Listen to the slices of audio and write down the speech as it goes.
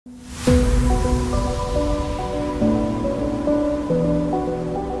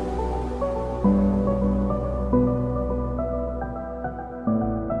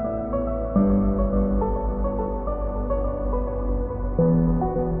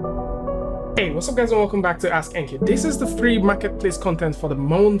Hey, what's up guys and welcome back to askNK. This is the free marketplace content for the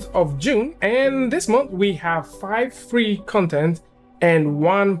month of June, and this month we have 5 free content and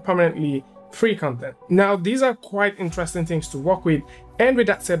 1 permanently free content. Now these are quite interesting things to work with, and with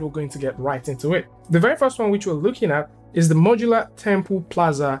that said, we're going to get right into it. The very first one which we're looking at is the Modular Temple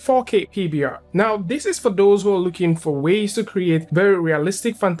Plaza 4K PBR. Now this is for those who are looking for ways to create very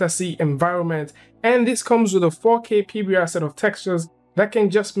realistic fantasy environment, and this comes with a 4K PBR set of textures that can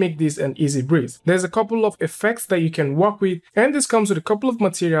just make this an easy breeze. There's a couple of effects that you can work with, and this comes with a couple of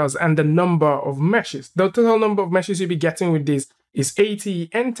materials and the number of meshes. The total number of meshes you'll be getting with this is 80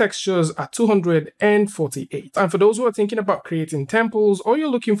 and textures are 248. And for those who are thinking about creating temples, or you're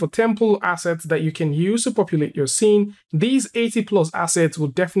looking for temple assets that you can use to populate your scene, these 80 plus assets will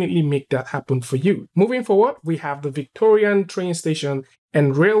definitely make that happen for you. Moving forward, we have the Victorian TrainStation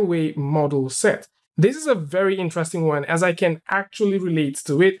and Railway model set. This is a very interesting one as I can actually relate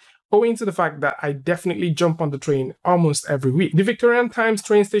to it, owing to the fact that I definitely jump on the train almost every week. The Victorian times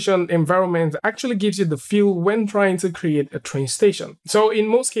train station environment actually gives you the feel when trying to create a train station. So in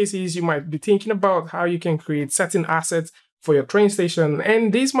most cases, you might be thinking about how you can create certain assets for your train station,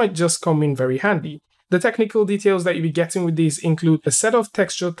 and these might just come in very handy. The technical details that you'll be getting with these include a set of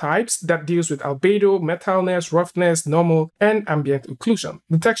texture types that deals with albedo, metalness, roughness, normal, and ambient occlusion.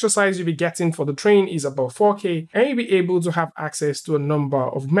 The texture size you'll be getting for the train is about 4K, and you'll be able to have access to a number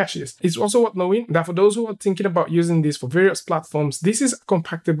of meshes. It's also worth knowing that for those who are thinking about using this for various platforms, this is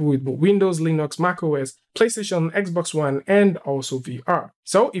compatible with both Windows, Linux, macOS, PlayStation, Xbox One, and also VR.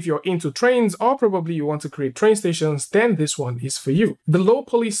 So if you're into trains, or probably you want to create train stations, then this one is for you. The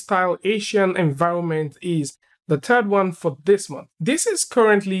Lowpoly style Asian environment is the third one for this month. This is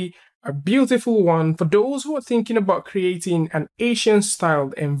currently a beautiful one for those who are thinking about creating an Asian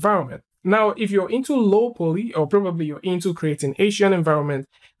styled environment. Now, if you're into Lowpoly, or probably you're into creating Asian environment,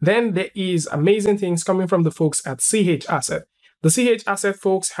 then there is amazing things coming from the folks at CH Asset. The CH Asset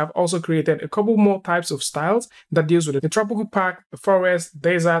folks have also created a couple more types of styles that deals with the tropical park, the forest,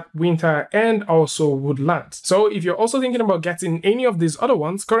 desert, winter, and also woodlands. So if you're also thinking about getting any of these other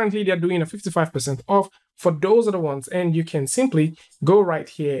ones, currently they're doing a 55% off for those other ones, and you can simply go right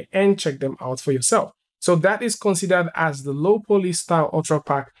here and check them out for yourself. So that is considered as the Lowpoly style ultra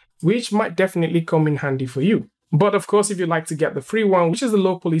pack, which might definitely come in handy for you. But of course, if you'd like to get the free one, which is the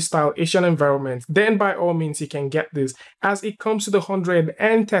Lowpoly style Asian environment, then by all means you can get this, as it comes with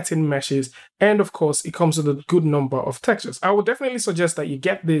 113 meshes, and of course it comes with a good number of textures. I would definitely suggest that you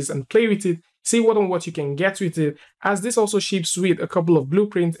get this and play with it, see what you can get with it, as this also ships with a couple of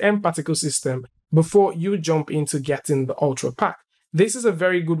blueprints and particle system before you jump into getting the ultra pack. This is a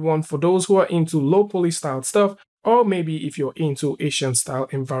very good one for those who are into Lowpoly style stuff, or maybe if you're into Asian style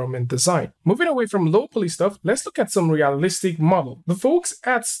environment design. Moving away from Lowpoly stuff, let's look at some realistic model. The folks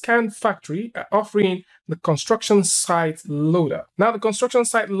at Scan Factory are offering the construction site loader. Now the construction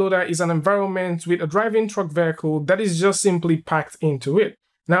site loader is an environment with a driving truck vehicle that is just simply packed into it.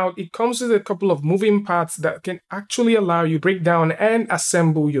 Now, it comes with a couple of moving parts that can actually allow you to break down and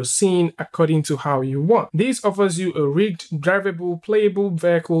assemble your scene according to how you want. This offers you a rigged, drivable, playable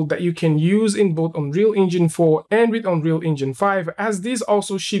vehicle that you can use in both Unreal Engine 4 and with Unreal Engine 5, as this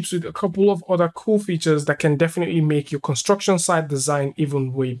also ships with a couple of other cool features that can definitely make your construction site design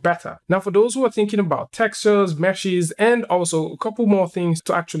even way better. Now, for those who are thinking about textures, meshes, and also a couple more things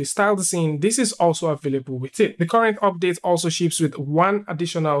to actually style the scene, this is also available with it. The current update also ships with 1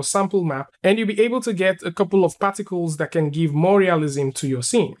 additional sample map, and you'll be able to get a couple of particles that can give more realism to your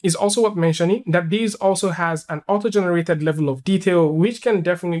scene. It's also worth mentioning that this also has an auto-generated level of detail, which can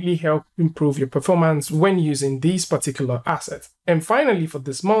definitely help improve your performance when using these particular assets. And finally, for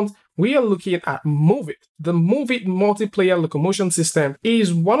this month, we are looking at MoveIT. The MoveIT multiplayer locomotion system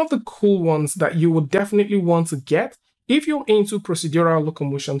is one of the cool ones that you would definitely want to get if you're into procedural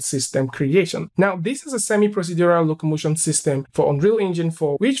locomotion system creation. Now, this is a semi-procedural locomotion system for Unreal Engine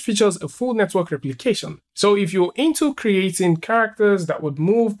 4, which features a full network replication. So if you're into creating characters that would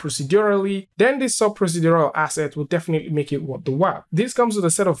move procedurally, then this sub-procedural asset will definitely make it worth the while. This comes with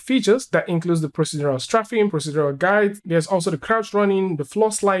a set of features that includes the procedural strafing, procedural guides, there's also the crouch running, the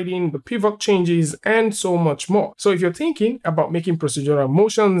floor sliding, the pivot changes, and so much more. So if you're thinking about making procedural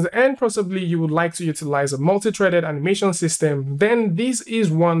motions and possibly you would like to utilize a multi-threaded animation system, then this is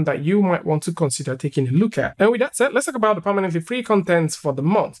one that you might want to consider taking a look at. And with that said, let's talk about the permanently free content for the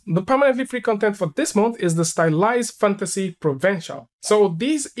month. The permanently free content for this month is the Stylized Fantasy Provencal. So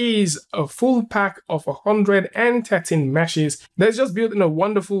this is a full pack of 113 meshes that's just built in a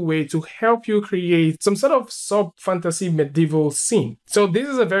wonderful way to help you create some sort of sub-fantasy medieval scene. So this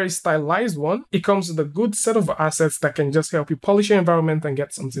is a very stylized one. It comes with a good set of assets that can just help you polish your environment and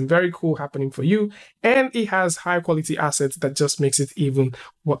get something very cool happening for you. And it has high quality assets that just makes it even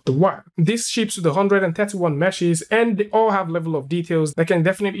worth the while. This ships with 131 meshes and they all have level of details that can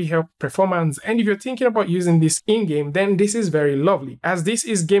definitely help performance. And if you're thinking about using this in-game, then this is very lovely, as this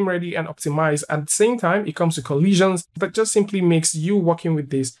is game ready and optimized. At the same time, it comes with collisions that just simply makes you working with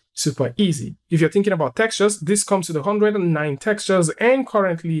this super easy. If you're thinking about textures, this comes with 109 textures, and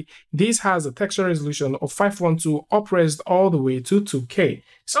currently this has a texture resolution of 512 up-res all the way to 2K.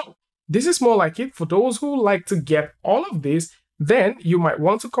 So this is more like it. For those who like to get all of this, then you might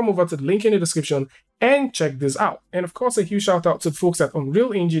want to come over to the link in the description and check this out. And of course, a huge shout out to the folks at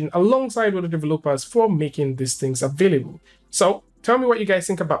Unreal Engine alongside with the developers for making these things available. So tell me what you guys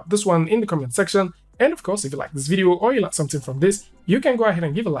think about this one in the comment section. And of course, if you like this video or you like something from this, you can go ahead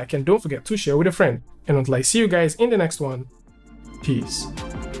and give a like, and don't forget to share with a friend. And until I see you guys in the next one, peace.